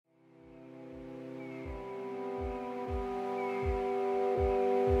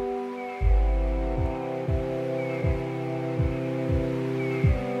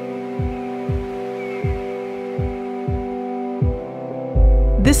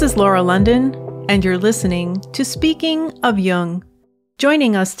This is Laura London, and you're listening to Speaking of Jung.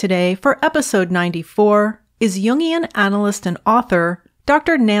 Joining us today for episode 94 is Jungian analyst and author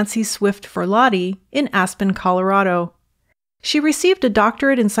Dr. Nancy Swift Furlotti in Aspen, Colorado. She received a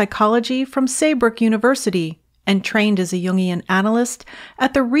doctorate in psychology from Saybrook University and trained as a Jungian analyst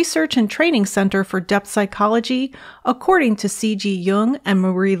at the Research and Training Center for Depth Psychology, according to C.G. Jung and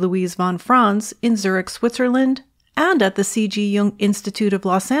Marie-Louise von Franz in Zürich, Switzerland, and at the C.G. Jung Institute of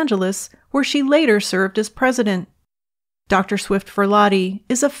Los Angeles, where she later served as president. Dr. Swift Furlotti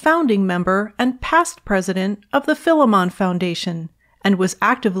is a founding member and past president of the Philemon Foundation and was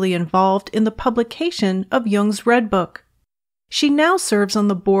actively involved in the publication of Jung's Red Book. She now serves on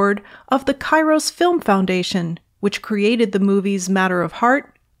the board of the Kairos Film Foundation, which created the movies Matter of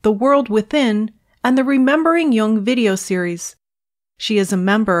Heart, The World Within, and the Remembering Jung video series. She is a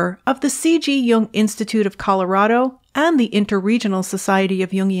member of the C.G. Jung Institute of Colorado and the Interregional Society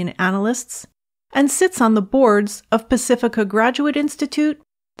of Jungian Analysts, and sits on the boards of Pacifica Graduate Institute,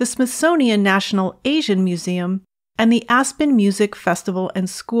 the Smithsonian National Asian Museum, and the Aspen Music Festival and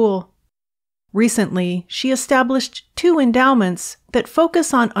School. Recently, she established 2 endowments that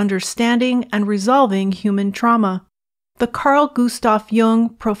focus on understanding and resolving human trauma: the Carl Gustav Jung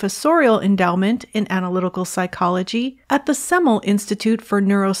Professorial Endowment in Analytical Psychology at the Semel Institute for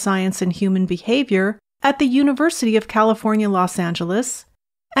Neuroscience and Human Behavior at the University of California, Los Angeles,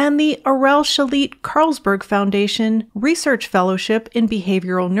 and the Aurel Shalit Carlsberg Foundation Research Fellowship in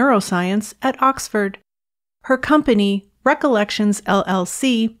Behavioral Neuroscience at Oxford. Her company, Recollections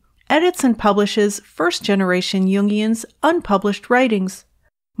LLC, edits and publishes first-generation Jungians' unpublished writings.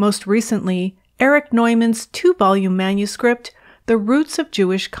 Most recently, Eric Neumann's 2-volume manuscript, The Roots of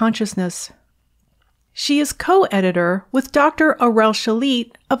Jewish Consciousness. She is co-editor with Dr. Aurel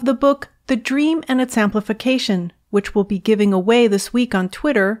Shalit of the book The Dream and Its Amplification, which we'll be giving away this week on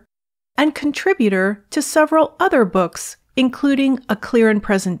Twitter, and contributor to several other books, including A Clear and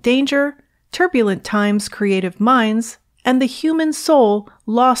Present Danger, Turbulent Times, Creative Minds, and The Human Soul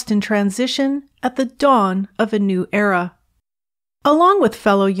Lost in Transition at the Dawn of a New Era. Along with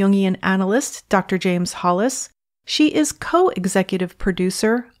fellow Jungian analyst Dr. James Hollis, she is co-executive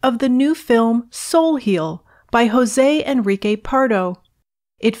producer of the new film Soul Heal by Jose Enrique Pardo.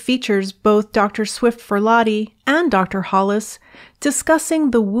 It features both Dr. Swift Furlotti and Dr. Hollis discussing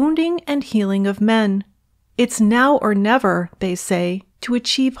the wounding and healing of men. It's now or never, they say, to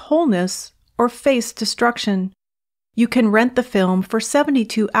achieve wholeness or face destruction. You can rent the film for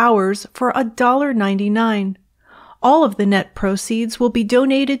 72 hours for $1.99. All of the net proceeds will be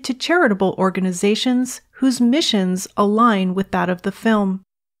donated to charitable organizations whose missions align with that of the film.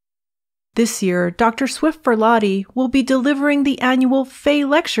 This year, Dr. Swift Furlotti will be delivering the annual Fay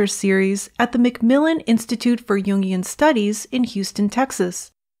Lecture Series at the Macmillan Institute for Jungian Studies in Houston, Texas,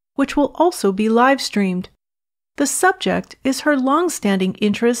 which will also be live-streamed. The subject is her long-standing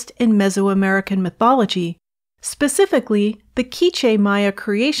interest in Mesoamerican mythology, specifically the Quiche Maya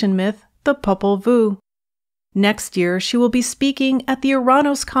creation myth, the Popol Vuh. Next year, she will be speaking at the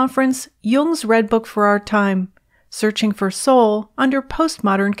Oranos Conference Jung's Red Book for Our Time, Searching for Soul Under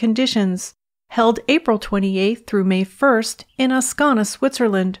Postmodern Conditions, held April 28th through May 1st in Ascona,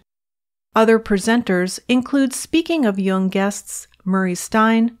 Switzerland. Other presenters include Speaking of Jung guests Murray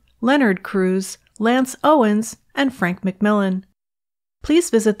Stein, Leonard Cruz, Lance Owens, and Frank McMillan. Please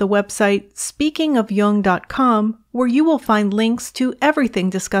visit the website speakingofjung.com, where you will find links to everything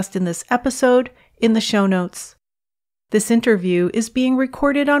discussed in this episode in the show notes. This interview is being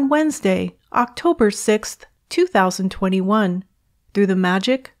recorded on Wednesday, October 6th, 2021, through the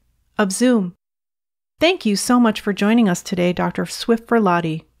magic of Zoom. Thank you so much for joining us today, Dr. Swift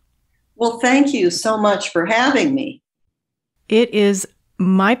Furlotti. Well, thank you so much for having me. It is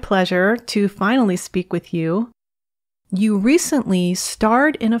my pleasure to finally speak with you. You recently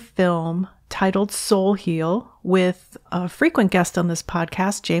starred in a film titled Soul Heal with a frequent guest on this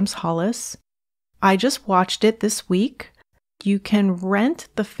podcast, James Hollis. I just watched it this week. You can rent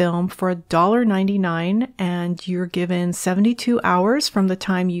the film for $1.99 and you're given 72 hours from the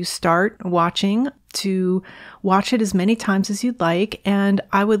time you start watching to watch it as many times as you'd like. And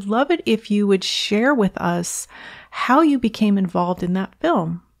I would love it if you would share with us how you became involved in that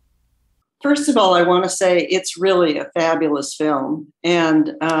film. First of all, I want to say it's really a fabulous film.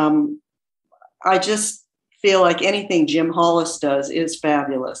 And I just feel like anything Jim Hollis does is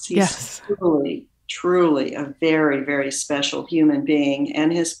fabulous. He's truly a very, very special human being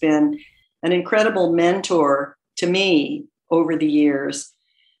and has been an incredible mentor to me over the years.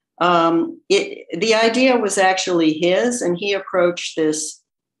 The idea was actually his, and he approached this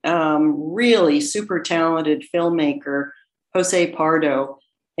really super talented filmmaker, Jose Pardo,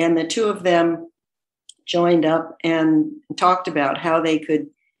 And the two of them joined up and talked about how they could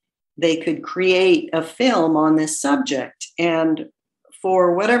create a film on this subject. And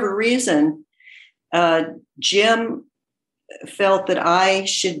for whatever reason, Jim felt that I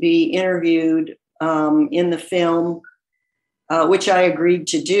should be interviewed in the film, which I agreed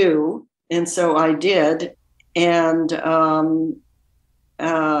to do. And so I did. And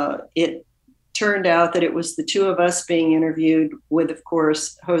it turned out that it was the two of us being interviewed, with, of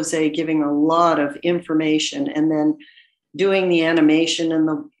course, Jose giving a lot of information, and then doing the animation and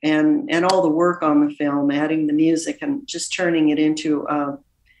all the work on the film, adding the music, and just turning it into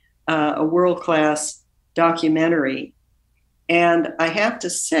a world-class documentary. And I have to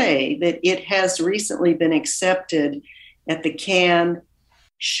say that it has recently been accepted at the Cannes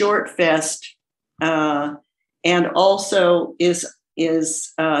Short Fest, and also is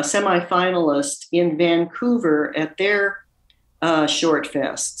a semi-finalist in Vancouver at their Short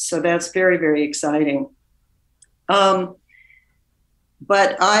Fest. So that's very, very exciting. But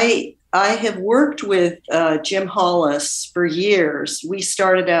I have worked with Jim Hollis for years. We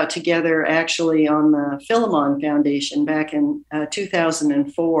started out together actually on the Philemon Foundation back in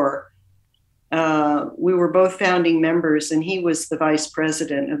 2004. We were both founding members, and he was the vice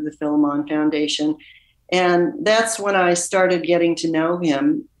president of the Philemon Foundation. And that's when I started getting to know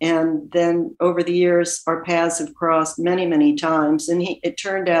him. And then over the years, our paths have crossed many, many times. And it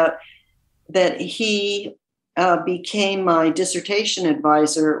turned out that he became my dissertation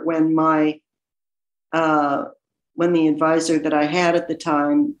advisor when the advisor that I had at the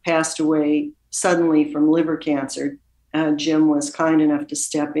time passed away suddenly from liver cancer. Jim was kind enough to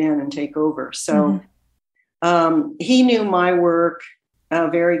step in and take over. So he knew my work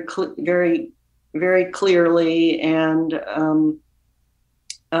very clearly, and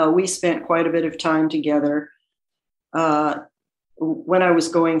we spent quite a bit of time together. When I was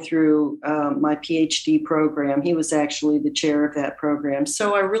going through my Ph.D. program, he was actually the chair of that program.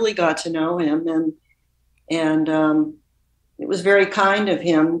 So I really got to know him, and it was very kind of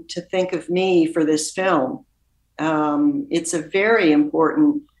him to think of me for this film. It's a very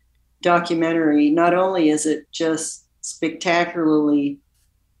important documentary. Not only is it just spectacularly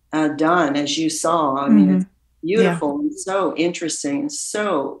done, as you saw, I mean, it's beautiful and so interesting,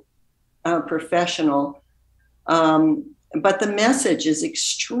 so professional. But the message is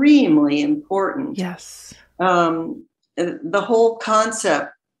extremely important. Yes. The whole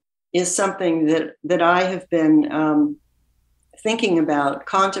concept is something that I have been thinking about,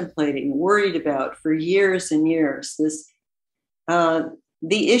 contemplating, worried about for years and years. This,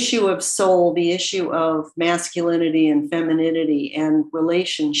 the issue of soul, the issue of masculinity and femininity and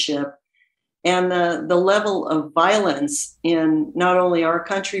relationship, and the level of violence in not only our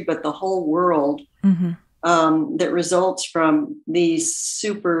country, but the whole world. That results from these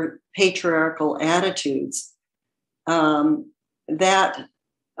super patriarchal attitudes. That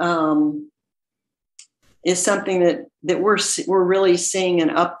is something that we're really seeing an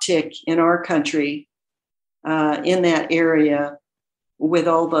uptick in our country in that area, with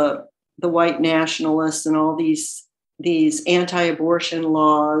all the white nationalists and all these anti-abortion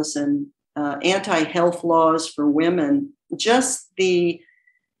laws and anti-health laws for women. Just the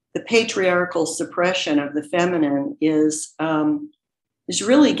patriarchal suppression of the feminine is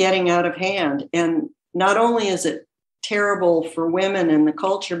really getting out of hand. And not only is it terrible for women in the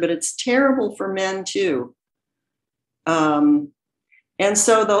culture, but it's terrible for men too. And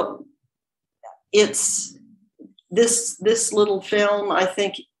so it's this little film, I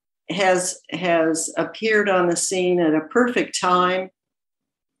think, has appeared on the scene at a perfect time.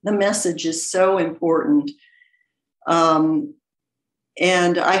 The message is so important.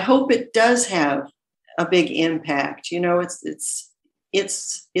 And I hope it does have a big impact. You know,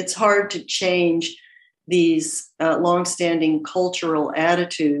 it's hard to change these longstanding cultural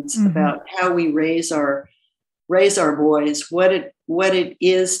attitudes about how we raise our boys, what it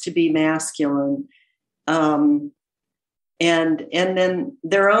is to be masculine, and then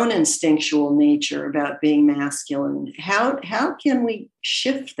their own instinctual nature about being masculine. How can we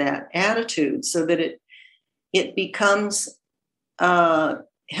shift that attitude so that it becomes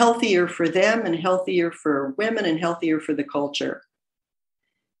healthier for them and healthier for women and healthier for the culture?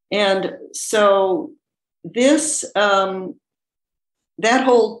 And so this, that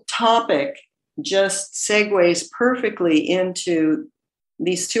whole topic just segues perfectly into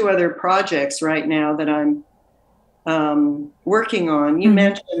these two other projects right now that I'm working on. You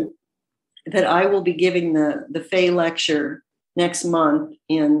mentioned that I will be giving the Fay lecture next month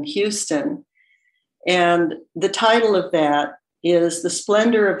in Houston. And the title of that is The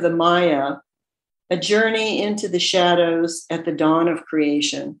Splendor of the Maya, A Journey into the Shadows at the Dawn of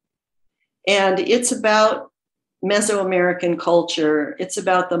Creation. And it's about Mesoamerican culture. It's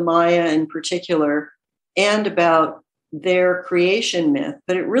about the Maya in particular, and about their creation myth.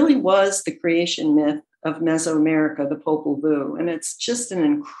 But it really was the creation myth of Mesoamerica, the Popol Vuh. And it's just an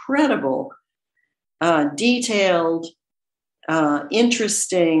incredible, detailed,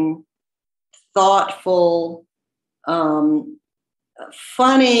 interesting, thoughtful,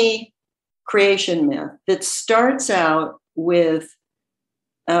 funny creation myth that starts out with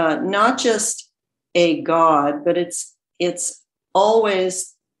not just a god, but it's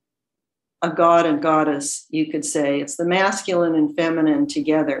always a god and goddess, you could say. It's the masculine and feminine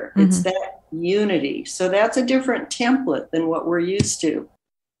together. Mm-hmm. It's that unity. So that's a different template than what we're used to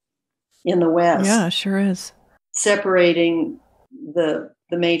in the West. Yeah, sure is. Separating the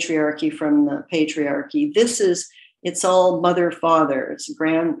matriarchy from the patriarchy. It's all mother, father. It's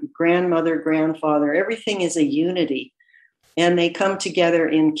grandmother, grandfather. Everything is a unity, and they come together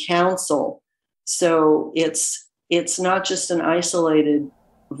in council. So it's not just an isolated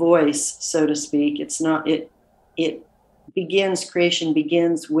voice, so to speak. It's not. Creation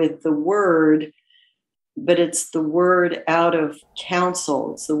begins with the word, but it's the word out of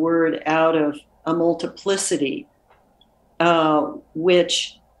council. It's the word out of a multiplicity,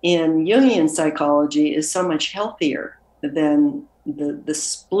 which in Jungian psychology is so much healthier than the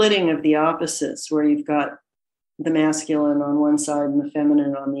splitting of the opposites, where you've got the masculine on one side and the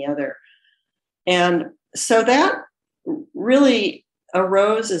feminine on the other. And so that really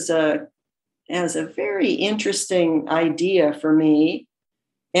arose as a very interesting idea for me.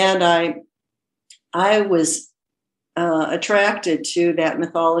 And I was attracted to that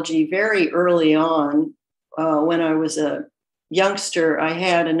mythology very early on. When I was a youngster, I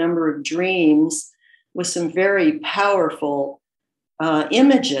had a number of dreams with some very powerful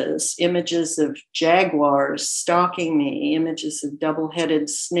images of jaguars stalking me, images of double-headed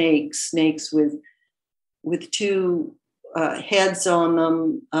snakes with two heads on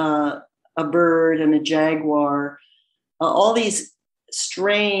them, a bird and a jaguar, all these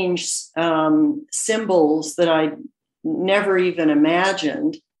strange symbols that I never even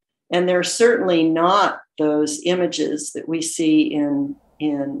imagined. And they're certainly not those images that we see in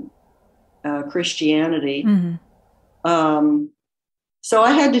Christianity. Mm-hmm. So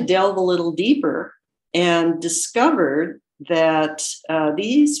I had to delve a little deeper and discovered that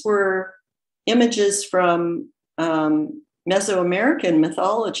these were images from Mesoamerican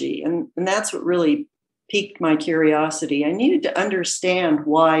mythology. And that's what really piqued my curiosity. I needed to understand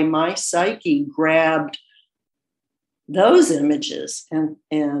why my psyche grabbed those images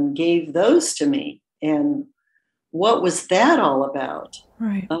and gave those to me. And what was that all about?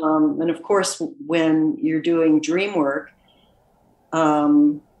 Right. And of course, when you're doing dream work,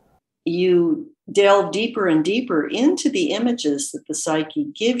 you delve deeper and deeper into the images that the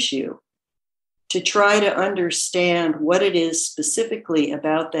psyche gives you to try to understand what it is specifically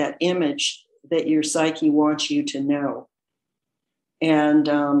about that image that your psyche wants you to know. And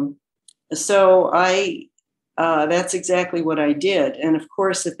so that's exactly what I did. And of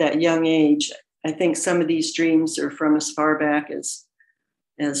course, at that young age, I think some of these dreams are from as far back as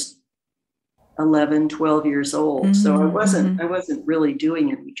 11, 12 years old. Mm-hmm, so I wasn't really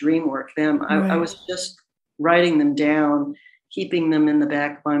doing any dream work then. Right. I was just writing them down, keeping them in the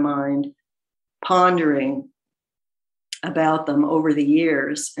back of my mind, pondering about them over the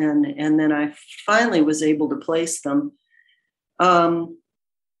years. And then I finally was able to place them. But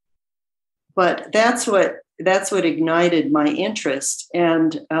that's what ignited my interest.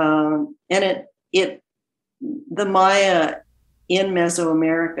 And the Maya in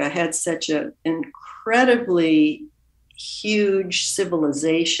Mesoamerica had such an incredibly huge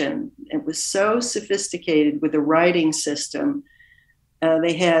civilization. It was so sophisticated with a writing system.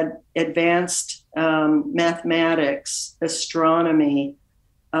 They had advanced mathematics, astronomy.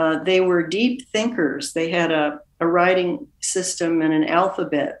 They were deep thinkers. They had a writing system and an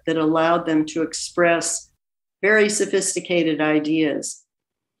alphabet that allowed them to express very sophisticated ideas.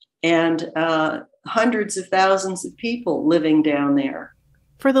 And hundreds of thousands of people living down there.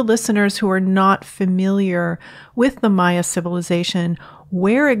 For the listeners who are not familiar with the Maya civilization,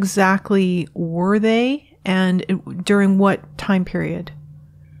 where exactly were they and during what time period?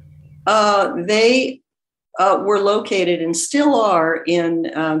 They were located and still are in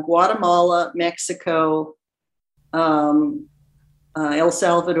Guatemala, Mexico, El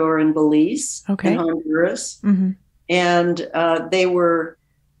Salvador, and Belize, and Honduras. Mm-hmm. And they were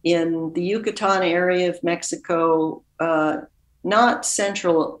in the Yucatan area of Mexico, not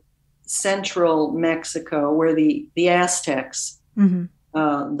central Mexico, where the Aztecs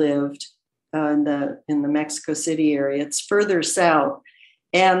lived, in the Mexico City area. It's further south.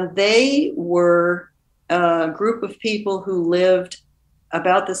 And they were a group of people who lived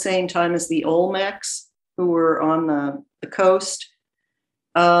about the same time as the Olmecs, who were on the coast.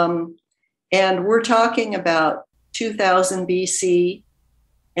 And we're talking about 2000 BC,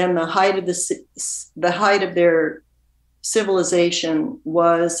 and the height of their civilization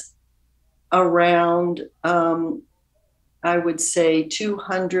was around, I would say,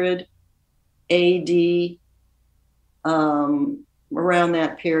 200 AD. Around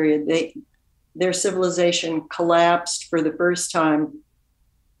that period, their civilization collapsed for the first time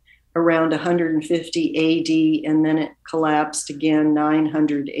around 150 AD, and then it collapsed again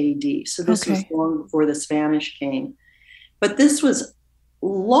 900 AD. So this was long before the Spanish came. But this was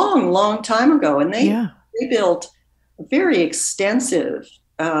long time ago, and they built very extensive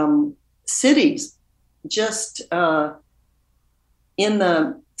cities just in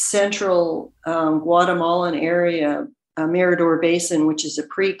the central Guatemalan area, Mirador Basin, which is a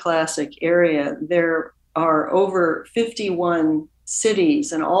pre-classic area. There are over 51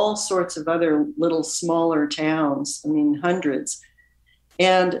 cities and all sorts of other little smaller towns, I mean, hundreds,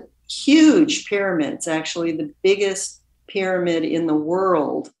 and huge pyramids. Actually, the biggest pyramid in the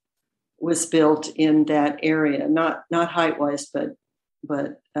world was built in that area, not height-wise, but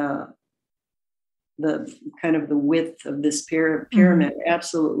the kind of the width of this pyramid,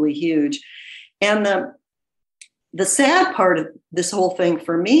 absolutely huge. And the sad part of this whole thing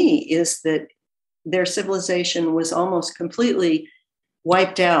for me is that their civilization was almost completely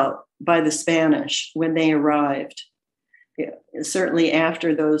wiped out by the Spanish when they arrived. Certainly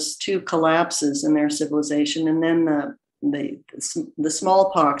after those two collapses in their civilization, and then the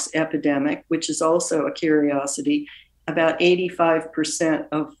smallpox epidemic, which is also a curiosity. About 85%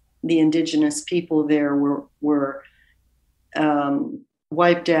 of the indigenous people there were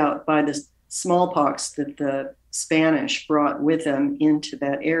wiped out by the smallpox that the Spanish brought with them into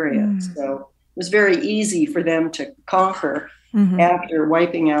that area. So it was very easy for them to conquer after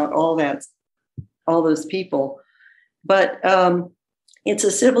wiping out all those people. But it's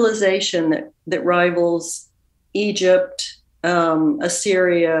a civilization that rivals Egypt,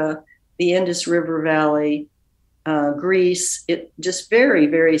 Assyria, the Indus River Valley, Greece. It just very,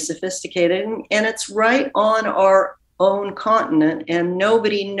 very sophisticated, and it's right on our own continent, and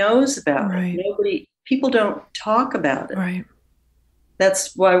nobody knows about it. People don't talk about it. Right.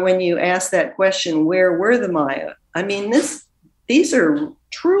 That's why when you ask that question, where were the Maya? I mean, these are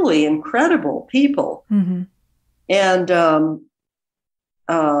truly incredible people, and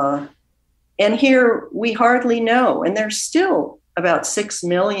here we hardly know, and there's still about 6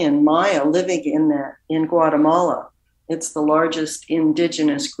 million Maya living in Guatemala. It's the largest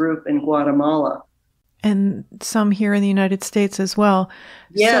indigenous group in Guatemala. And some here in the United States as well.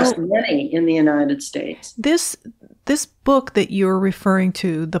 Yes, so many in the United States. This book that you're referring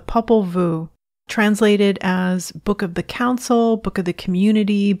to, the Popol Vuh, translated as Book of the Council, Book of the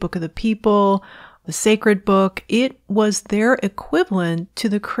Community, Book of the People, the Sacred Book, it was their equivalent to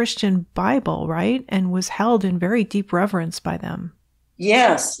the Christian Bible, right? And was held in very deep reverence by them.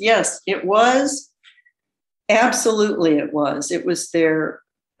 Yes, it was. Absolutely, it was. It was their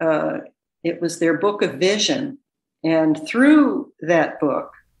book of vision. And through that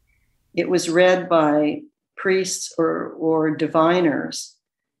book, it was read by priests or diviners.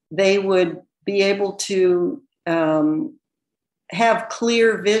 They would be able to have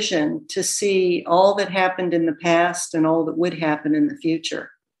clear vision to see all that happened in the past and all that would happen in the future.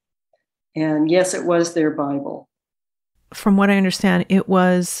 And yes, it was their Bible. From what I understand, it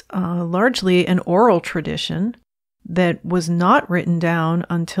was largely an oral tradition that was not written down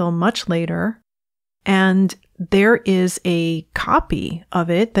until much later. And there is a copy of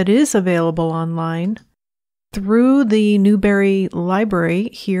it that is available online through the Newberry Library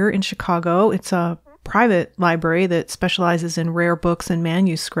here in Chicago. It's a private library that specializes in rare books and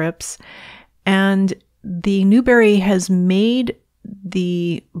manuscripts. And the Newberry has made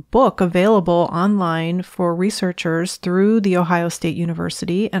the book available online for researchers through the Ohio State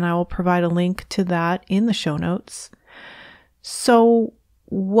University, and I will provide a link to that in the show notes. So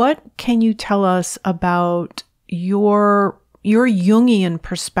what can you tell us about your Jungian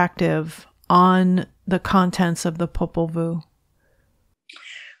perspective on the contents of the Popol Vuh?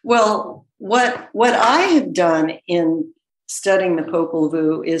 Well, what I have done in studying the Popol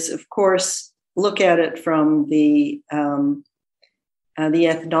Vuh is, of course, look at it from the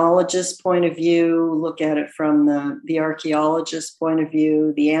ethnologist's point of view, look at it from the archaeologist's point of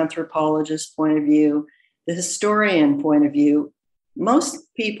view, the anthropologist's point of view, the historian point of view.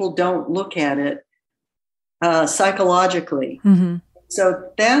 Most people don't look at it psychologically.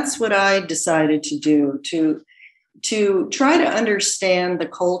 So that's what I decided to do, to try to understand the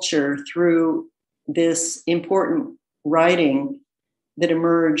culture through this important writing that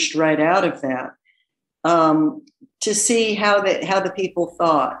emerged right out of that, to see how the people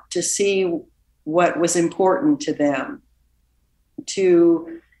thought, to see what was important to them,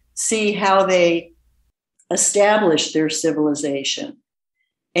 to see how they established their civilization.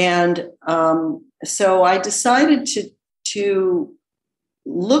 And so I decided to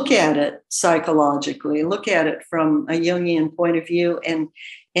look at it psychologically, look at it from a Jungian point of view, and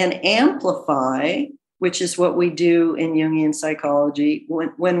amplify, which is what we do in Jungian psychology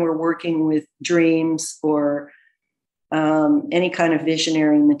when we're working with dreams or any kind of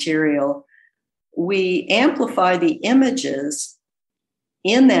visionary material. We amplify the images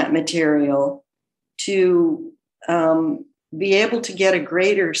in that material to be able to get a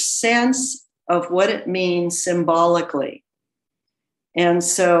greater sense of what it means symbolically. And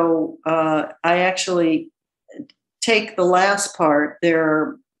so I actually take the last part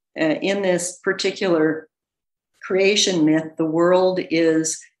there. In this particular creation myth, the world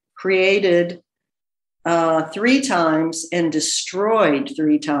is created 3 times and destroyed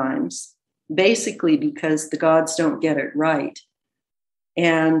 3 times, basically because the gods don't get it right.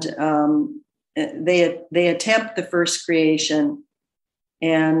 And they attempt the first creation,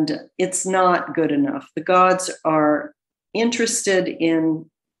 and it's not good enough. The gods are interested in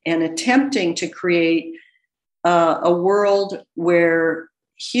and attempting to create a world where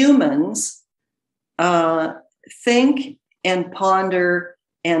humans think and ponder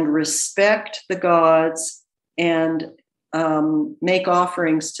and respect the gods and make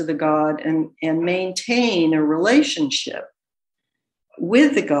offerings to the god and maintain a relationship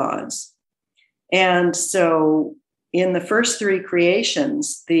with the gods. And so in the first 3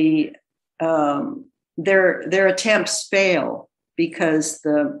 creations, their attempts fail because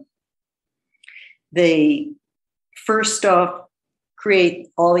they first off create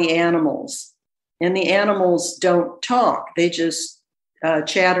all the animals, and the animals don't talk. They just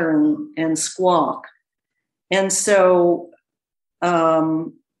chatter and squawk. And so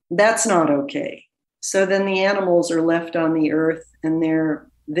that's not okay. So then the animals are left on the earth, and they're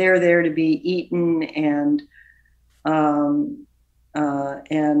there to be eaten and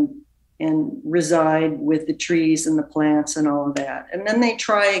reside with the trees and the plants and all of that. And then they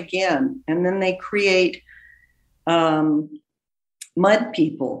try again, and then they create mud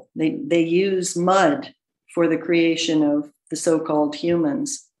people. They use mud for the creation of the so-called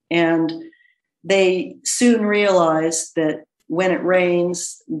humans. And they soon realize that when it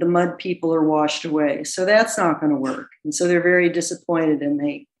rains, the mud people are washed away. So that's not going to work. And so they're very disappointed, and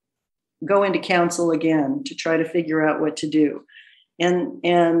they go into council again to try to figure out what to do. And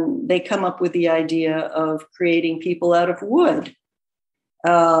they come up with the idea of creating people out of wood.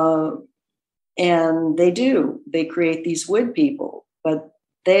 And they create these wood people, but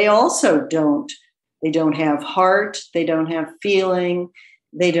they also don't have heart. They don't have feeling.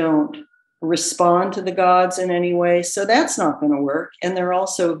 They don't respond to the gods in any way. So that's not going to work. And they're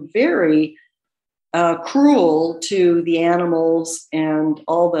also very cruel to the animals and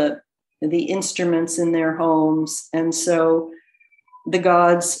all the instruments in their homes. And so the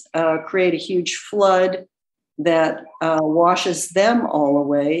gods create a huge flood that washes them all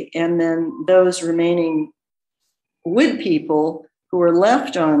away. And then those remaining wood people who are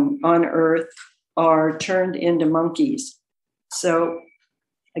left on Earth are turned into monkeys. So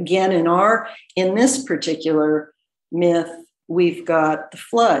again, in this particular myth, we've got the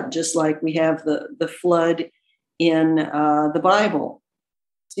flood, just like we have the flood in the Bible.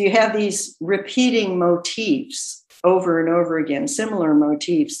 So you have these repeating motifs over and over again, similar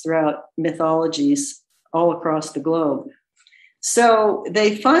motifs throughout mythologies all across the globe. So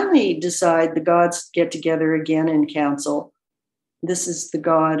they finally decide, the gods get together again in council. This is the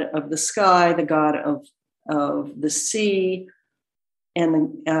god of the sky, the god of the sea,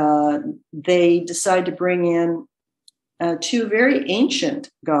 and they decide to bring in 2 very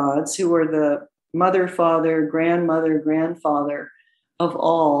ancient gods who are the mother, father, grandmother, grandfather of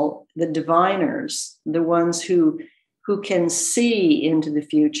all, the diviners, the ones who can see into the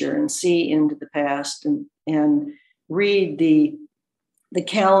future and see into the past and read the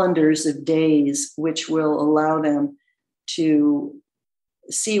calendars of days, which will allow them to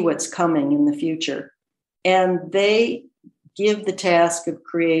see what's coming in the future. And they give the task of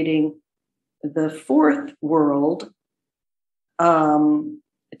creating the 4th world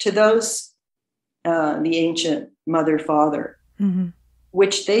to those, the ancient mother, father, mm-hmm.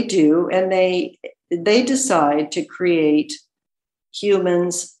 which they do. And they decide to create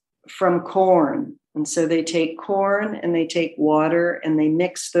humans from corn, And so they take corn and they take water and they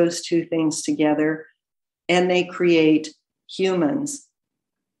mix those two things together and they create humans.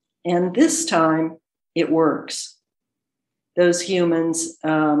 And this time it works. Those humans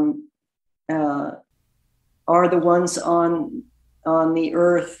are the ones on the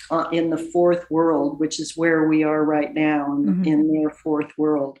earth in the fourth world, which is where we are right now, mm-hmm. in their fourth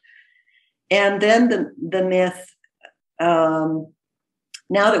world. And then the myth,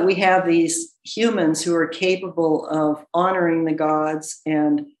 now that we have these humans who are capable of honoring the gods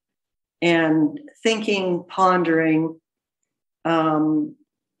and thinking, pondering,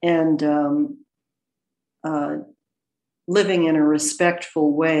 living in a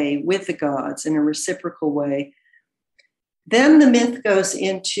respectful way with the gods, in a reciprocal way, then the myth goes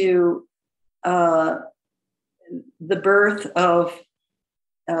into the birth of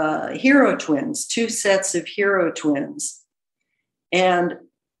hero twins, two sets of hero twins. And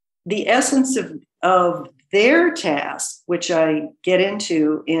the essence of their task, which I get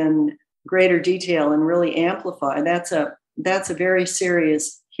into in greater detail and really amplify, that's a very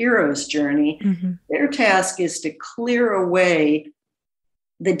serious hero's journey. Mm-hmm. Their task is to clear away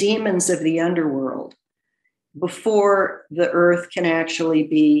the demons of the underworld before the earth can actually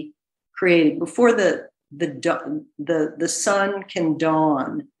be created, before the sun can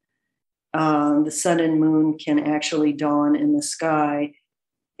dawn. The sun and moon can actually dawn in the sky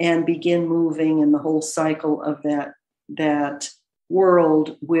and begin moving, and the whole cycle of that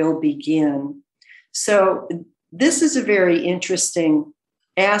world will begin. So this is a very interesting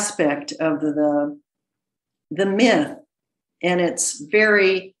aspect of the myth, and it's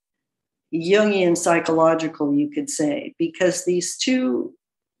very Jungian psychological, you could say, because these two,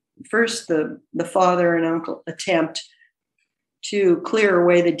 first the father and uncle attempt to clear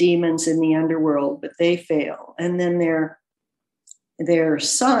away the demons in the underworld, but they fail. And then their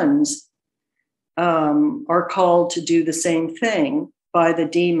sons are called to do the same thing by the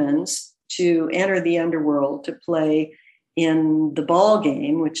demons, to enter the underworld, to play in the ball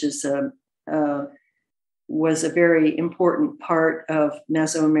game, which is was a very important part of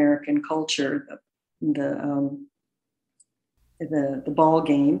Mesoamerican culture, the ball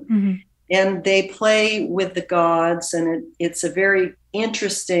game. Mm-hmm. And they play with the gods, and it's a very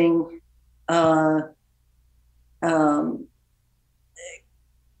interesting kind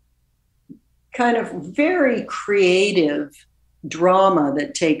of very creative drama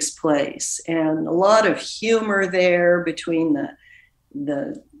that takes place, and a lot of humor there between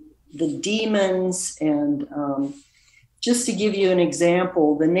the demons. And just to give you an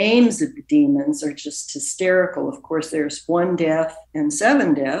example, the names of the demons are just hysterical. Of course, there's 1 death and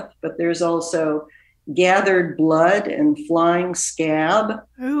 7 death, but there's also gathered blood and flying scab,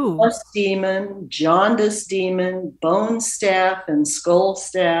 pus demon, jaundice demon, bone staff and skull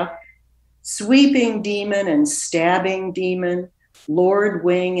staff, sweeping demon and stabbing demon, lord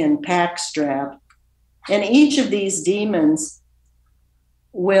wing and pack strap. And each of these demons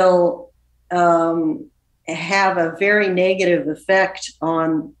will have a very negative effect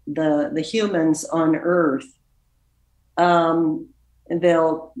on the humans on Earth.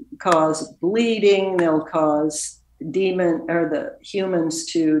 They'll cause bleeding, they'll cause the humans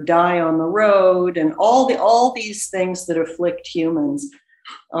to die on the road, and all these things that afflict humans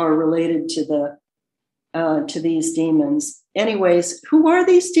are related to these demons. Anyways, who are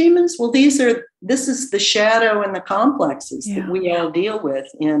these demons? Well, this is the shadow and the complexes that we all deal with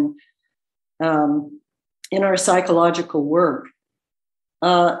in our psychological work.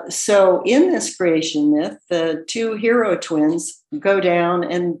 So in this creation myth, the 2 hero twins go down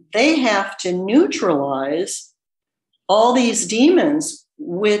and they have to neutralize all these demons,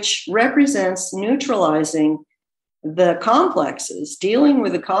 which represents neutralizing the complexes, dealing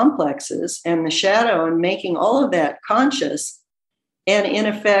with the complexes and the shadow, and making all of that conscious, and in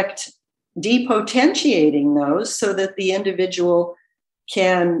effect depotentiating those so that the individual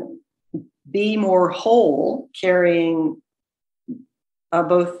can be more whole, carrying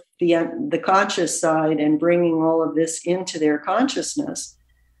both the conscious side and bringing all of this into their consciousness.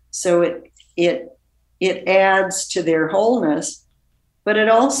 So it adds to their wholeness, but it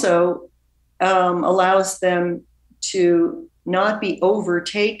also allows them to not be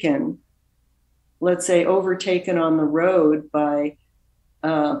overtaken, let's say overtaken on the road by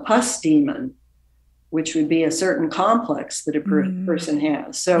pus demon, which would be a certain complex that a person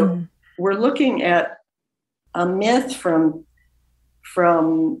has. So we're looking at a myth from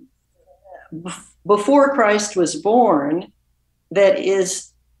before Christ was born that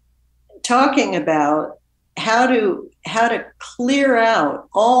is talking about how to clear out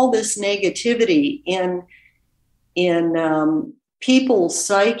all this negativity in people's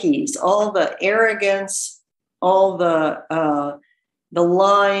psyches, all the arrogance, all the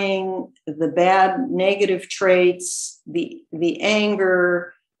lying, the bad negative traits, the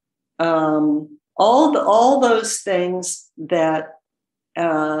anger, all those things that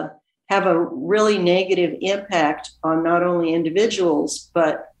have a really negative impact on not only individuals,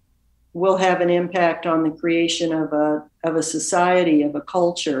 but will have an impact on the creation of a society, of a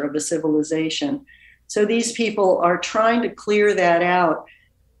culture, of a civilization. So these people are trying to clear that out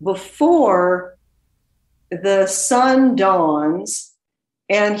before the sun dawns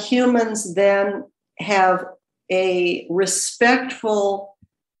and humans then have a respectful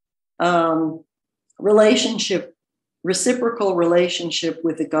relationship, reciprocal relationship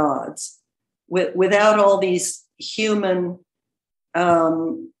with the gods, without all these human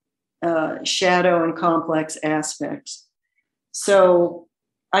shadow and complex aspects. So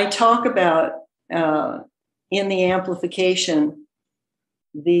I talk about in the amplification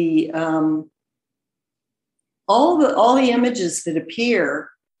all the images that appear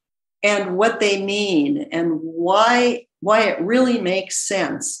and what they mean and why it really makes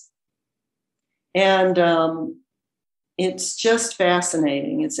sense. And it's just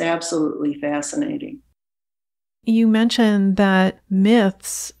fascinating. It's absolutely fascinating. You mentioned that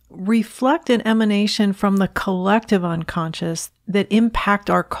myths reflect an emanation from the collective unconscious that impact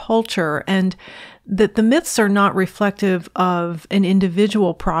our culture, and that the myths are not reflective of an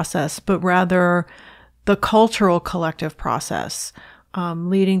individual process, but rather the cultural collective process,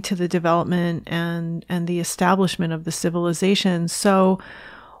 leading to the development and the establishment of the civilization. So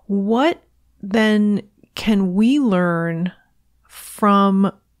what then can we learn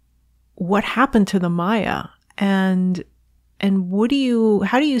from what happened to the Maya? And how do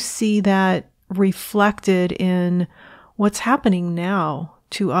you see that reflected in what's happening now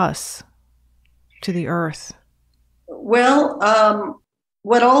to us, to the earth? Well,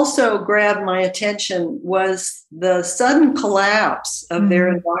 what also grabbed my attention was the sudden collapse of their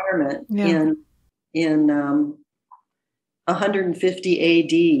environment in 150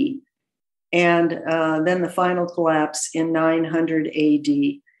 AD, and then the final collapse in 900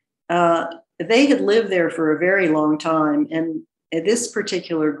 AD. They had lived there for a very long time, and this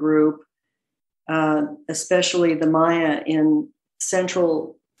particular group, especially the Maya in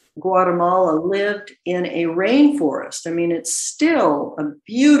central Guatemala, lived in a rainforest. I mean, it's still a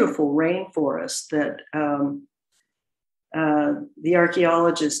beautiful rainforest that the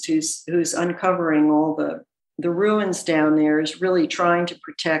archaeologist who's uncovering all the ruins down there is really trying to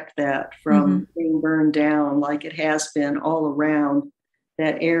protect that from being burned down like it has been all around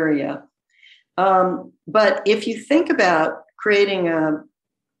that area. But if you think about creating a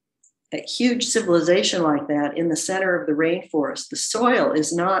huge civilization like that in the center of the rainforest, the soil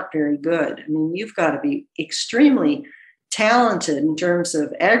is not very good. I mean, you've got to be extremely talented in terms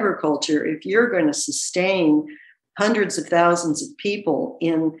of agriculture if you're going to sustain hundreds of thousands of people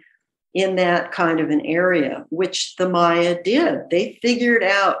in that kind of an area, which the Maya did. They figured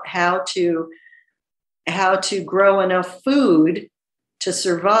out how to grow enough food to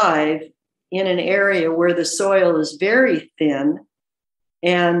survive in an area where the soil is very thin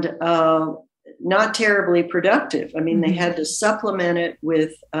and not terribly productive. I mean, they had to supplement it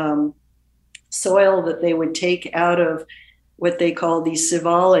with soil that they would take out of what they call these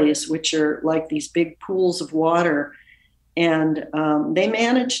civales, which are like these big pools of water. And they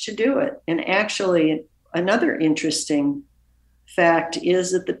managed to do it. And actually, another interesting fact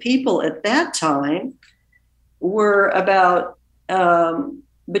is that the people at that time were about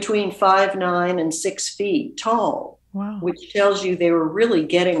between 5'9" and 6 feet tall. Wow. Which tells you they were really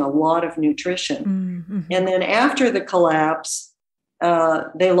getting a lot of nutrition. And then after the collapse,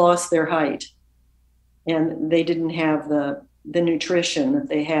 they lost their height, and they didn't have the nutrition that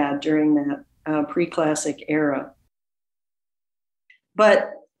they had during that pre-classic era.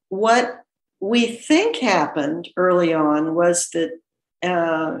 But what we think happened early on was that,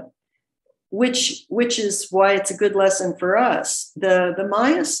 which is why it's a good lesson for us. The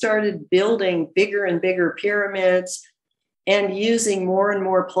Maya started building bigger and bigger pyramids and using more and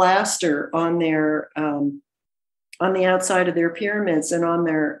more plaster on their on the outside of their pyramids and on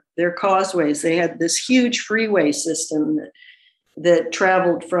their causeways. They had this huge freeway system that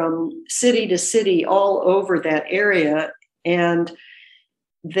traveled from city to city all over that area, and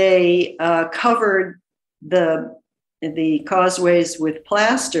they covered the causeways with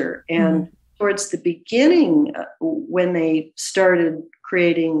plaster. And towards the beginning, when they started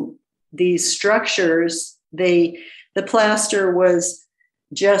creating these structures, the plaster was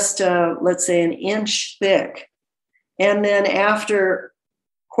just, let's say, an inch thick. And then after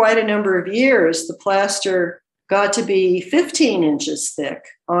quite a number of years, the plaster got to be 15 inches thick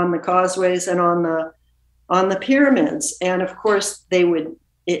on the causeways and on the pyramids. And of course, the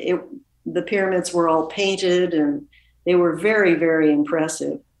pyramids were all painted, and they were very, very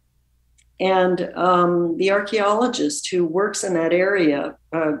impressive. And the archaeologist who works in that area,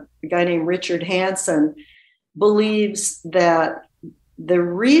 a guy named Richard Hansen, believes that the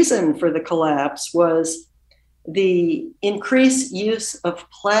reason for the collapse was the increased use of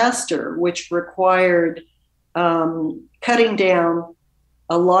plaster, which required cutting down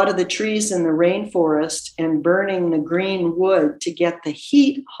a lot of the trees in the rainforest and burning the green wood to get the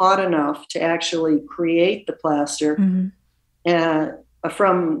heat hot enough to actually create the plaster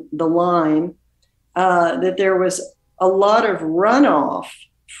from the lime, that there was a lot of runoff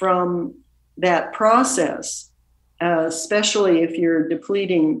from that process, especially if you're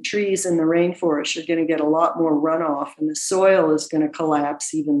depleting trees in the rainforest. You're going to get a lot more runoff, and the soil is going to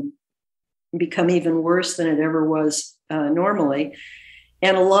collapse, become even worse than it ever was normally.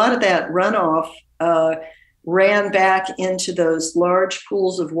 And a lot of that runoff ran back into those large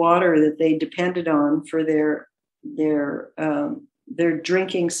pools of water that they depended on for their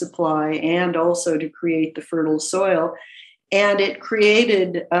drinking supply, and also to create the fertile soil. And it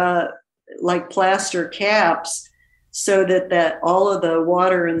created like plaster caps, so that all of the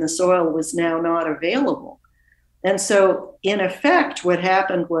water in the soil was now not available. And so, in effect, what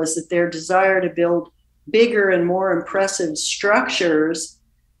happened was that their desire to build bigger and more impressive structures,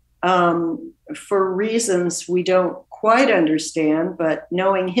 for reasons we don't quite understand, but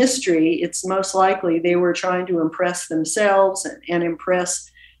knowing history, it's most likely they were trying to impress themselves and impress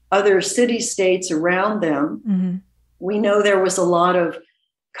other city-states around them. Mm-hmm. We know there was a lot of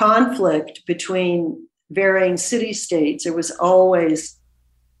conflict between varying city-states. There was always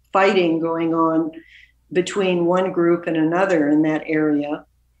fighting going on between one group and another in that area.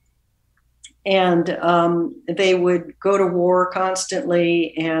 And they would go to war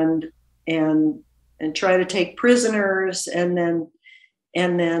constantly and try to take prisoners, and then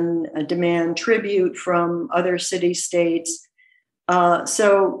demand tribute from other city-states.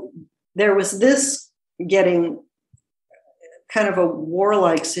 So there was this getting kind of a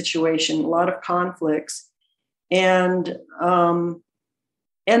warlike situation, a lot of conflicts. And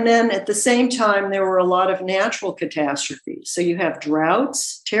then at the same time, there were a lot of natural catastrophes. So you have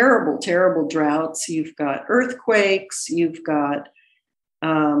droughts, terrible, terrible droughts. You've got earthquakes. You've got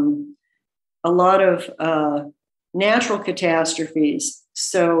a lot of natural catastrophes.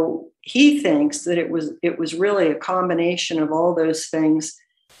 So he thinks that it was really a combination of all those things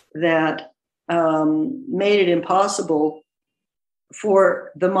that made it impossible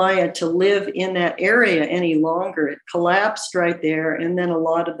for the Maya to live in that area any longer. It collapsed right there. And then a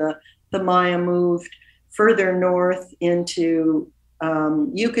lot of the Maya moved further north into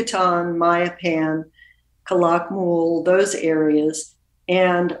Yucatan, Mayapan, Calakmul, those areas,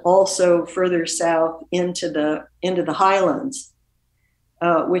 and also further south into the highlands,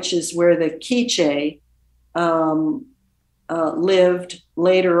 which is where the Quiche lived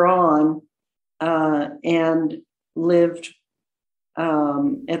later on, and lived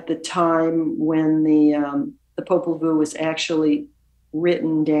at the time when the Popol Vuh was actually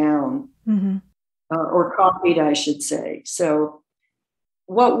written down, mm-hmm. Or copied, I should say. So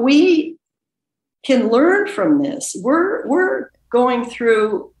what we can learn from this, we're going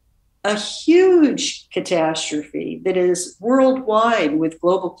through a huge catastrophe that is worldwide with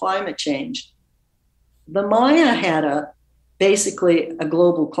global climate change. The Maya had basically a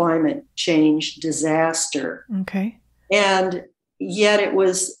global climate change disaster. Okay. And yet it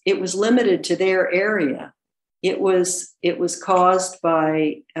was limited to their area. It was caused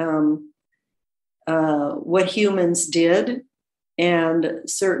by what humans did, and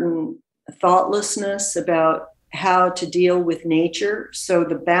certain thoughtlessness about how to deal with nature. So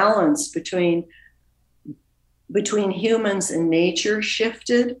the balance between humans and nature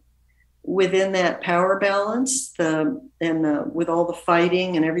shifted within that power balance, with all the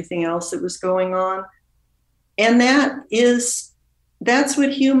fighting and everything else that was going on. And that's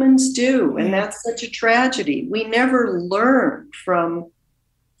what humans do. And that's such a tragedy. We never learn from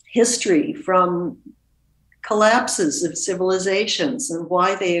history, from collapses of civilizations and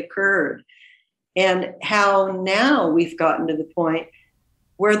why they occurred, and how now we've gotten to the point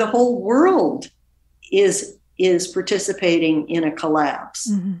where the whole world is participating in a collapse,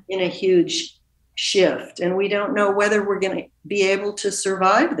 mm-hmm. in a huge shift. And we don't know whether we're going to be able to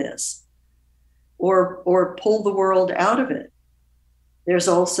survive this or pull the world out of it. There's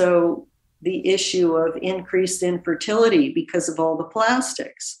also the issue of increased infertility because of all the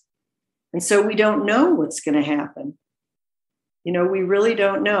plastics. And so we don't know what's going to happen. We really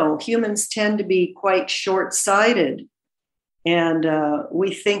don't know. Humans tend to be quite short-sighted, and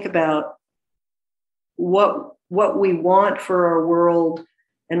we think about what we want for our world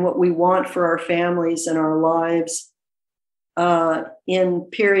and what we want for our families and our lives in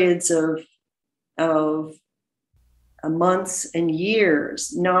periods of months and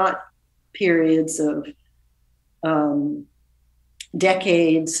years, not periods of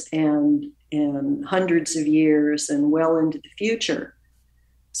decades and hundreds of years and well into the future.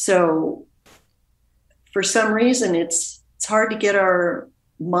 So for some reason, it's hard to get our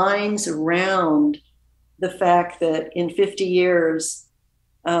minds around the fact that in 50 years,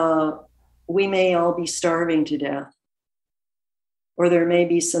 we may all be starving to death, or there may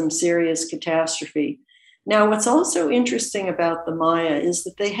be some serious catastrophe. Now, what's also interesting about the Maya is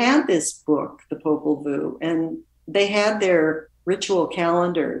that they had this book, the Popol Vuh, and they had their ritual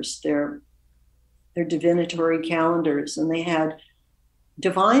calendars, their divinatory calendars, and they had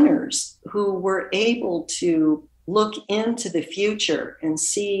diviners who were able to look into the future and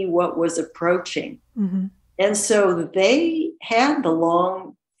see what was approaching. Mm-hmm. And so they had the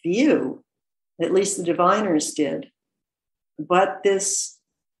long view, at least the diviners did. But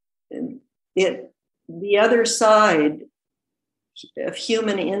the other side of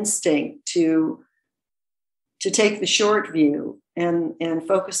human instinct to take the short view and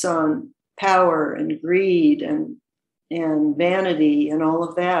focus on power and greed and vanity and all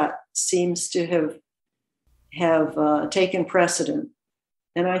of that seems to have taken precedent.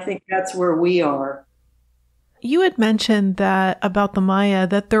 And I think that's where we are. You had mentioned that about the Maya,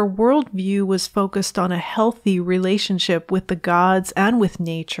 that their worldview was focused on a healthy relationship with the gods and with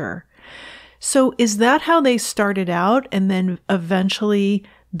nature. So is that how they started out and then eventually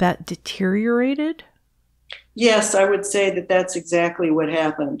that deteriorated? Yes, I would say that that's exactly what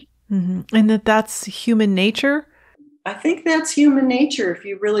happened. Mm-hmm. And that's human nature? I think that's human nature. If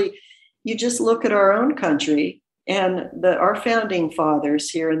you just look at our own country, and our founding fathers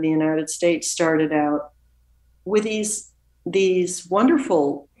here in the United States started out with these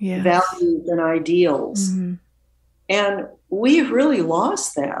wonderful values and ideals. Mm-hmm. And we've really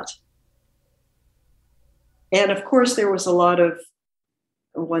lost that. And of course, there was a lot of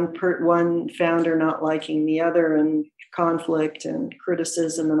one founder not liking the other and conflict and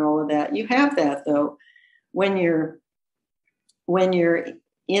criticism and all of that. You have that, though, when you're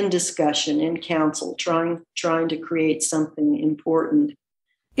in discussion, in council, trying to create something important.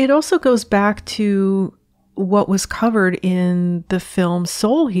 It also goes back to what was covered in the film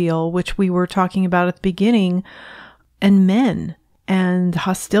Soul Heal, which we were talking about at the beginning, and men and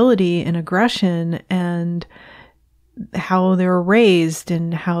hostility and aggression and how they're raised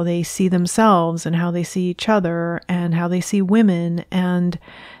and how they see themselves and how they see each other and how they see women. And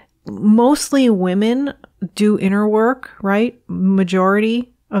mostly women do inner work, right?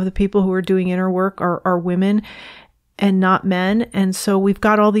 Majority of the people who are doing inner work are women and not men. And so we've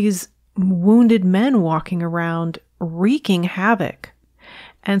got all these wounded men walking around wreaking havoc.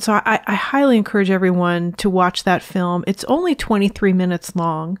 And so I highly encourage everyone to watch that film. It's only 23 minutes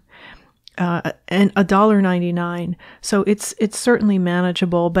long. And $1.99. So it's certainly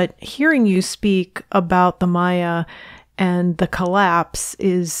manageable. But hearing you speak about the Maya and the collapse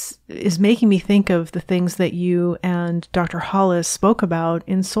is making me think of the things that you and Dr. Hollis spoke about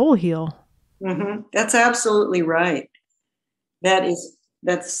in Soul Heal. Mm-hmm. That's absolutely right. That's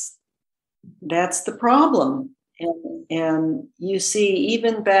the problem. And you see,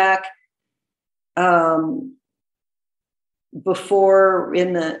 even back before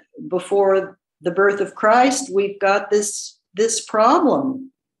the birth of Christ, we've got this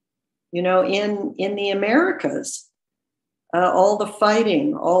problem, in the Americas, all the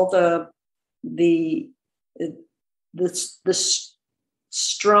fighting, all the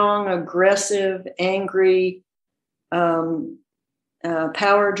strong, aggressive, angry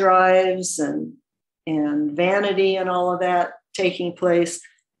power drives and vanity and all of that taking place.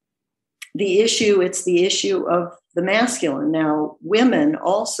 It's the issue of the masculine. Now, women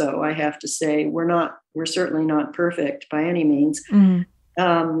also, I have to say, we're certainly not perfect by any means.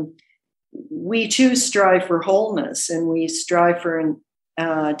 Mm-hmm. We too strive for wholeness, and we strive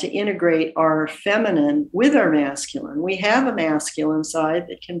to integrate our feminine with our masculine. We have a masculine side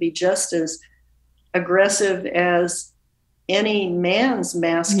that can be just as aggressive as any man's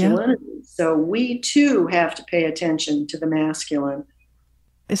masculinity. Yeah. So we too have to pay attention to the masculine.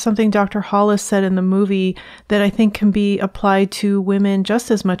 Is something Dr. Hollis said in the movie that I think can be applied to women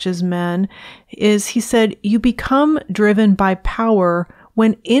just as much as men, is he said, you become driven by power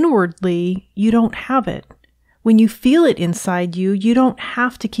when inwardly you don't have it. When you feel it inside you, you don't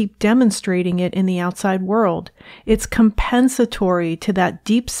have to keep demonstrating it in the outside world. It's compensatory to that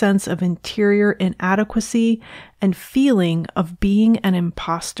deep sense of interior inadequacy and feeling of being an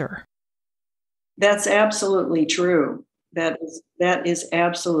imposter. That's absolutely true. That is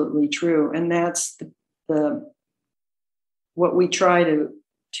absolutely true. And that's the what we try to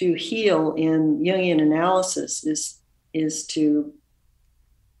heal in Jungian analysis is to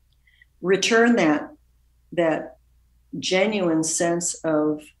return that genuine sense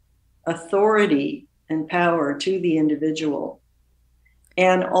of authority and power to the individual,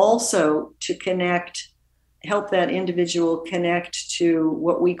 and also to help that individual connect to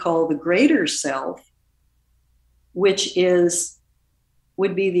what we call the greater self, which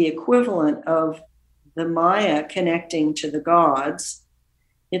would be the equivalent of the Maya connecting to the gods.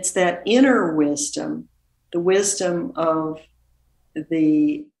 It's that inner wisdom, the wisdom of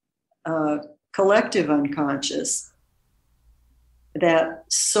the collective unconscious, that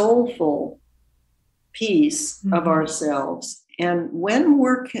soulful piece of ourselves. And when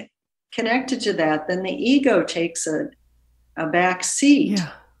we're connected to that, then the ego takes a back seat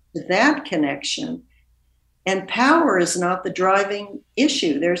to that connection. And power is not the driving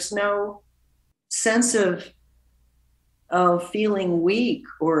issue. There's no sense of feeling weak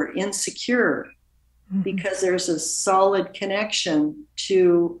or insecure, because there's a solid connection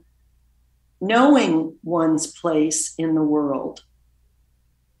to knowing one's place in the world.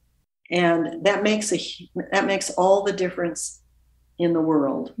 And that makes all the difference in the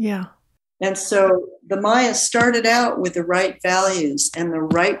world. Yeah. And so the Maya started out with the right values and the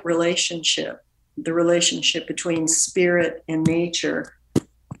right relationship, the relationship between spirit and nature.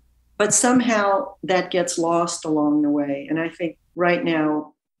 But somehow that gets lost along the way. And I think right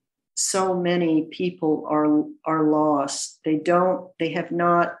now, so many people are lost. They have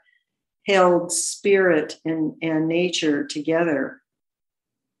not held spirit and nature together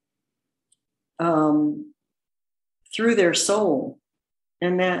through their soul.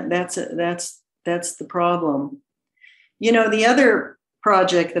 And that's the problem. You know, the other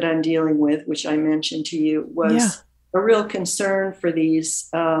project that I'm dealing with, which I mentioned to you, was a real concern for these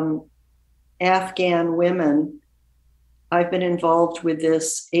Afghan women. I've been involved with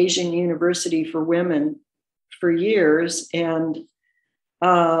this Asian University for Women for years, and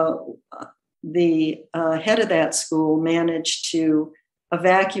the head of that school managed to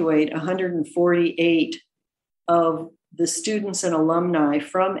evacuate 148 of the students and alumni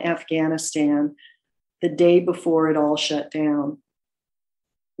from Afghanistan the day before it all shut down.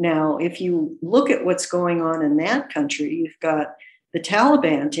 Now, if you look at what's going on in that country, you've got the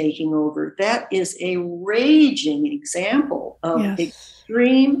Taliban taking over. That is a raging example of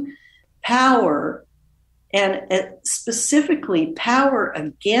extreme power, and specifically power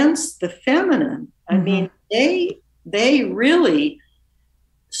against the feminine. I mean, they really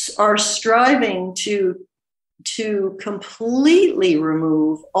are striving to completely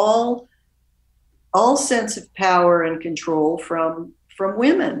remove all sense of power and control from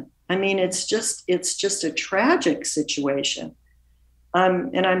women. I mean, it's just a tragic situation.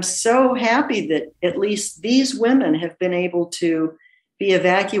 And I'm so happy that at least these women have been able to be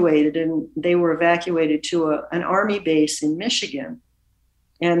evacuated, and they were evacuated to an army base in Michigan,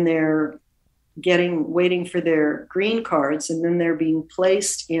 and they're waiting for their green cards, and then they're being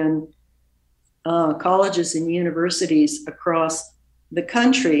placed in colleges and universities across the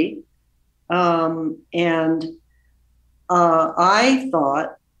country. And I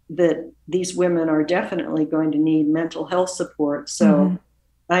thought that these women are definitely going to need mental health support. So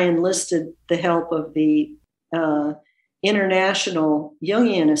I enlisted the help of the International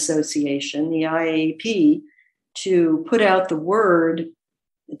Jungian Association, the IAP, to put out the word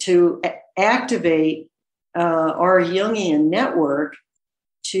to activate our Jungian network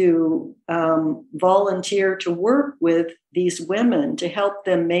to volunteer to work with these women to help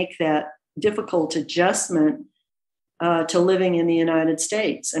them make that difficult adjustment to living in the United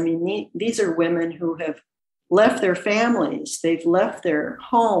States. I mean, these are women who have left their families, they've left their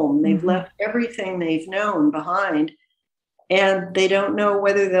home, they've left everything they've known behind, and they don't know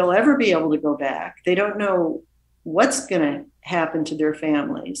whether they'll ever be able to go back. They don't know what's going to happen to their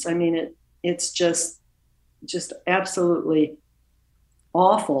families. I mean, it's just absolutely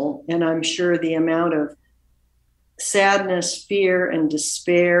awful. And I'm sure the amount of sadness, fear, and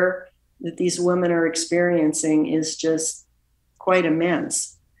despair that these women are experiencing is just quite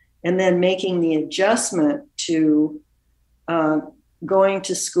immense. And then making the adjustment to going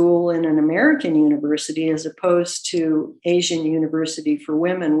to school in an American university as opposed to Asian University for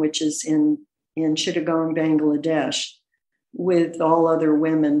Women, which is in Chittagong, Bangladesh, with all other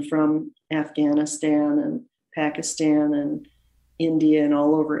women from Afghanistan and Pakistan and India and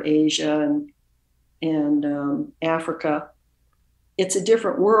all over Asia and Africa. It's a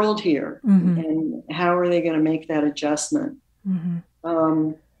different world here. Mm-hmm. And how are they going to make that adjustment?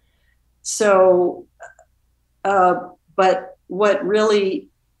 Mm-hmm. But what really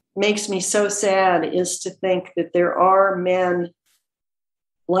makes me so sad is to think that there are men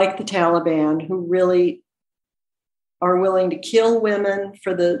like the Taliban who really are willing to kill women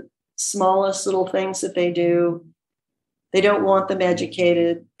for the smallest little things that they do. They don't want them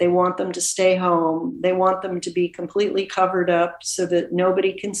educated. They want them to stay home. They want them to be completely covered up so that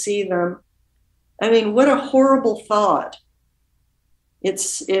nobody can see them. I mean, what a horrible thought.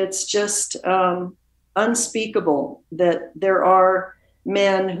 It's just unspeakable that there are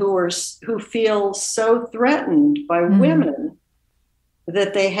men who feel so threatened by women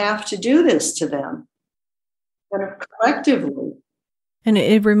that they have to do this to them, kind of collectively. And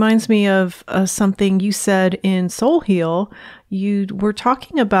it reminds me of something you said in Soul Heal. You were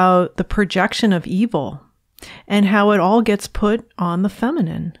talking about the projection of evil and how it all gets put on the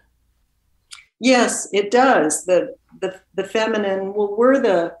feminine. Yes, it does. The feminine. Well, we're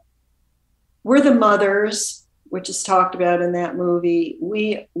the mothers, which is talked about in that movie.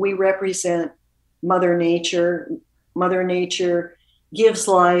 We represent Mother Nature. Mother Nature gives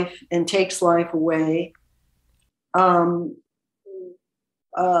life and takes life away.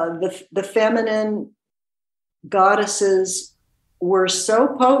 The feminine goddesses were so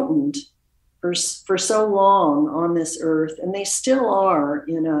potent for so long on this earth, and they still are.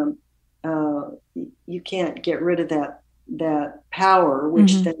 You can't get rid of that power,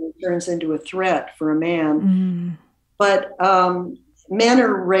 which then turns into a threat for a man. But men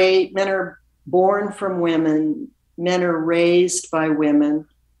are born from women. Men are raised by women,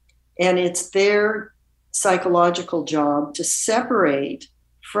 and it's their psychological job to separate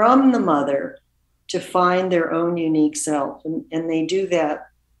from the mother to find their own unique self. And they do that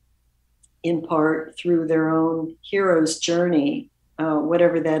in part through their own hero's journey,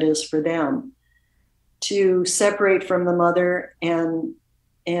 whatever that is for them, to separate from the mother and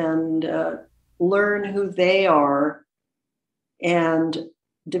learn who they are and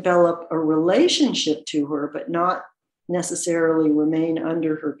develop a relationship to her, but not necessarily remain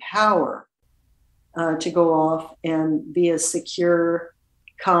under her power, to go off and be a secure,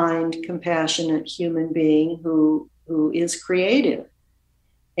 kind, compassionate human being who is creative.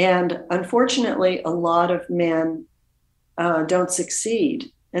 And unfortunately, a lot of men don't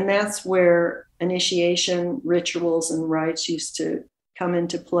succeed. And that's where initiation rituals and rites used to come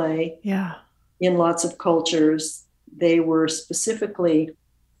into play. Yeah. In lots of cultures. They were specifically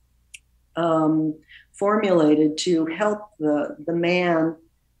formulated to help the man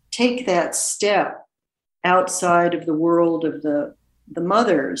take that step outside of the world of the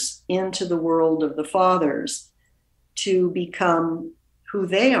mothers into the world of the fathers to become who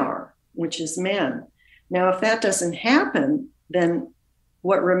they are, which is men. Now, if that doesn't happen, then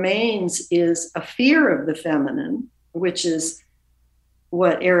what remains is a fear of the feminine, which is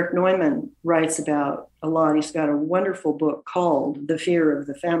what Eric Neumann writes about a lot. He's got a wonderful book called The Fear of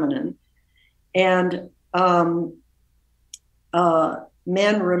the Feminine. And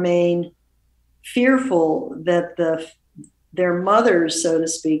men remain fearful that their mothers, so to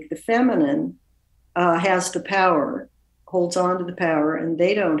speak, the feminine, has the power, holds on to the power, and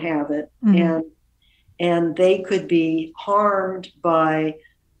they don't have it. Mm-hmm. And they could be harmed by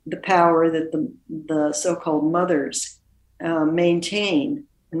the power that the so-called mothers maintain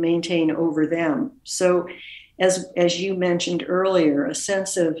over them. So as you mentioned earlier, a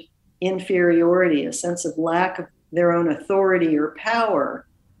sense of inferiority, a sense of lack of their own authority or power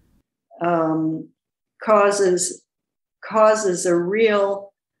causes a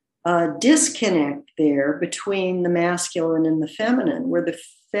real disconnect there between the masculine and the feminine, where the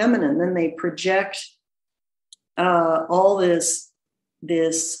feminine, then they project all this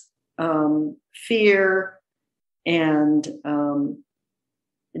fear and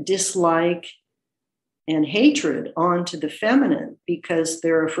dislike and hatred onto the feminine, because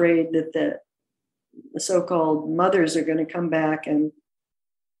they're afraid that the so-called mothers are going to come back and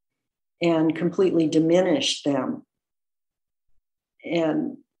completely diminish them.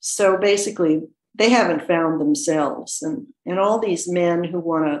 And so basically they haven't found themselves, and all these men who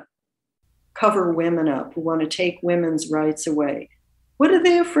want to cover women up, who want to take women's rights away, what are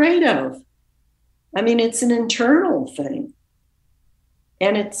they afraid of? I mean, it's an internal thing.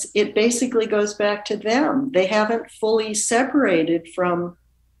 And it basically goes back to them. They haven't fully separated from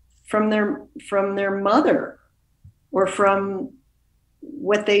their mother, or from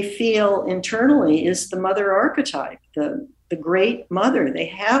what they feel internally is the mother archetype, the great mother. They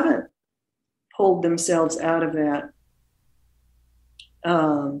haven't pulled themselves out of that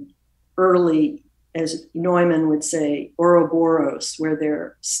early, as Neumann would say, Ouroboros, where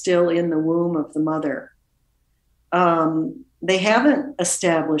they're still in the womb of the mother. They haven't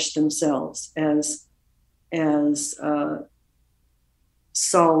established themselves as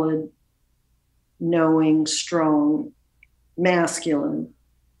solid, knowing, strong, masculine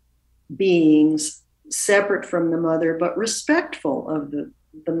beings, separate from the mother, but respectful of the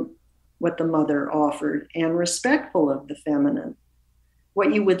what the mother offered and respectful of the feminine.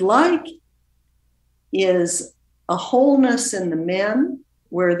 What you would like is a wholeness in the men,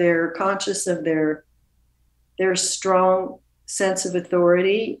 where they're conscious of their strong sense of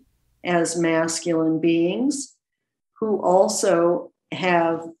authority as masculine beings, who also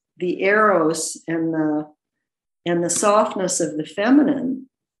have the eros and the softness of the feminine,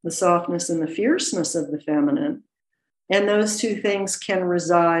 the softness and the fierceness of the feminine. And those two things can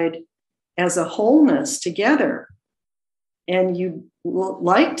reside as a wholeness together. And you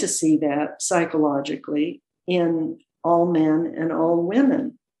like to see that psychologically in all men and all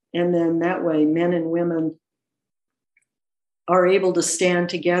women. And then that way, men and women are able to stand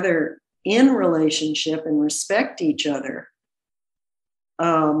together in relationship and respect each other.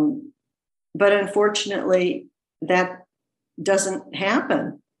 But unfortunately, that doesn't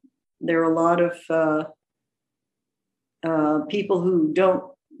happen. There are a lot of people who don't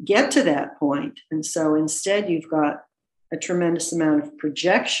get to that point. And so instead, you've got a tremendous amount of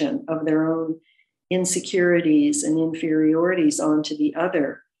projection of their own insecurities and inferiorities onto the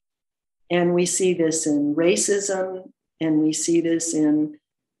other. And we see this in racism, and we see this in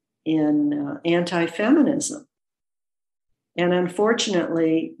anti-feminism. And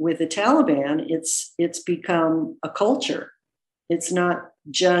unfortunately, with the Taliban, it's become a culture. It's not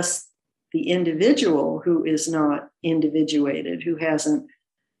just the individual who is not individuated, who hasn't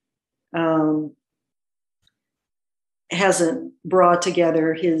brought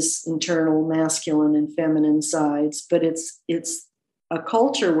together his internal masculine and feminine sides, but it's a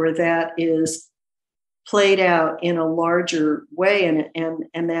culture where that is played out in a larger way, and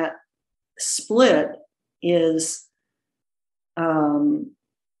that split is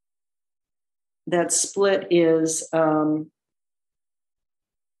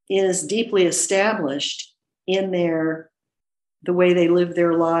deeply established in the way they live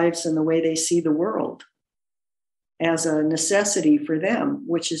their lives and the way they see the world as a necessity for them,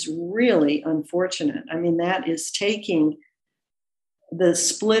 which is really unfortunate. I mean, that is taking the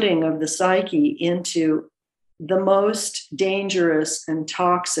splitting of the psyche into the most dangerous and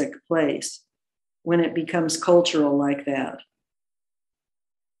toxic place when it becomes cultural like that.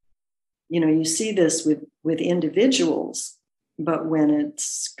 You know, you see this with individuals, but when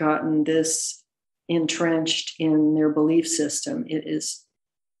it's gotten this entrenched in their belief system, it's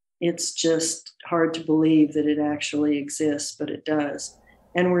just hard to believe that it actually exists, but it does.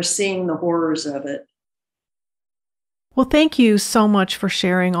 And we're seeing the horrors of it. Well, thank you so much for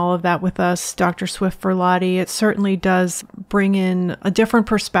sharing all of that with us, Dr. Swift Furlotti. It certainly does bring in a different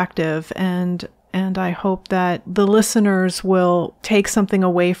perspective, and I hope that the listeners will take something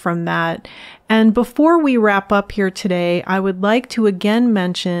away from that. And before we wrap up here today, I would like to again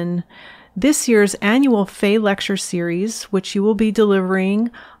mention this year's annual Fey Lecture Series, which you will be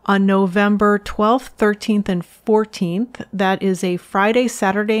delivering on November 12th, 13th, and 14th. That is a Friday,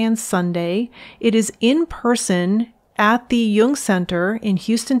 Saturday, and Sunday. It is in person at the Jung Center in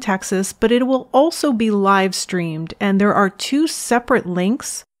Houston, Texas, but it will also be live streamed. And there are 2 separate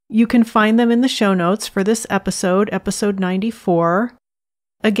links. You can find them in the show notes for this episode 94.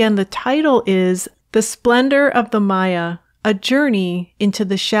 Again, the title is The Splendor of the Maya, A Journey into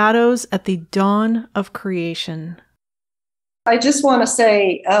the Shadows at the Dawn of Creation. I just want to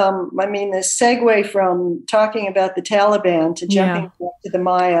say, the segue from talking about the Taliban to jumping back to the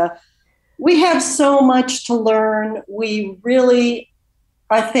Maya, we have so much to learn. We really,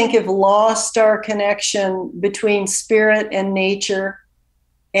 I think, have lost our connection between spirit and nature.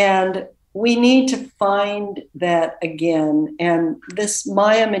 And we need to find that again. And this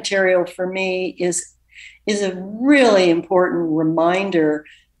Maya material for me is a really important reminder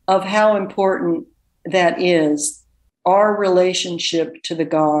of how important that is. Our relationship to the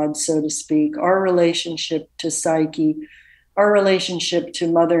gods, so to speak, our relationship to Psyche, our relationship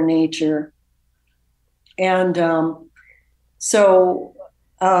to Mother Nature. And so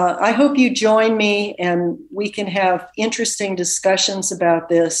I hope you join me and we can have interesting discussions about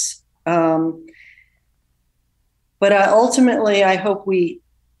this. But ultimately, I hope we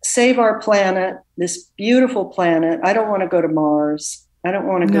save our planet, this beautiful planet. I don't want to go to Mars. I don't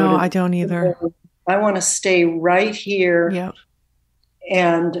want to go to... No, I don't either. I want to stay right here. Yep.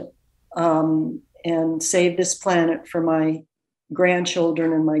 And and save this planet for my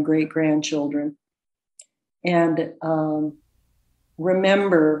grandchildren and my great-grandchildren. And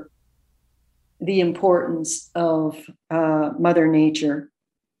remember the importance of Mother Nature.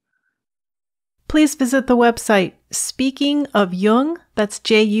 Please visit the website Speaking of Jung, that's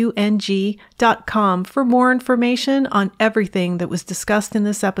JUNG.com, for more information on everything that was discussed in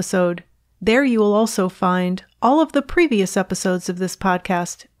this episode. There you will also find all of the previous episodes of this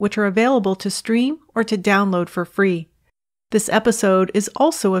podcast, which are available to stream or to download for free. This episode is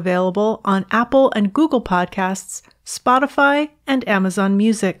also available on Apple and Google Podcasts, Spotify, and Amazon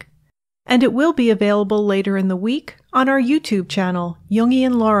Music. And it will be available later in the week on our YouTube channel,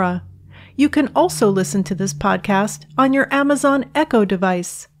 Jungian Laura. You can also listen to this podcast on your Amazon Echo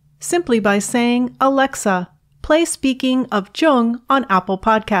device, simply by saying, "Alexa, play Speaking of Jung on Apple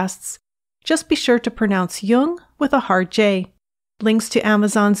Podcasts." Just be sure to pronounce Jung with a hard J. Links to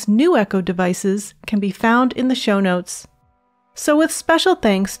Amazon's new Echo devices can be found in the show notes. So with special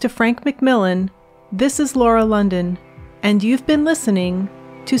thanks to Frank McMillan, this is Laura London, and you've been listening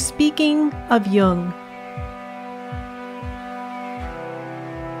to Speaking of Jung.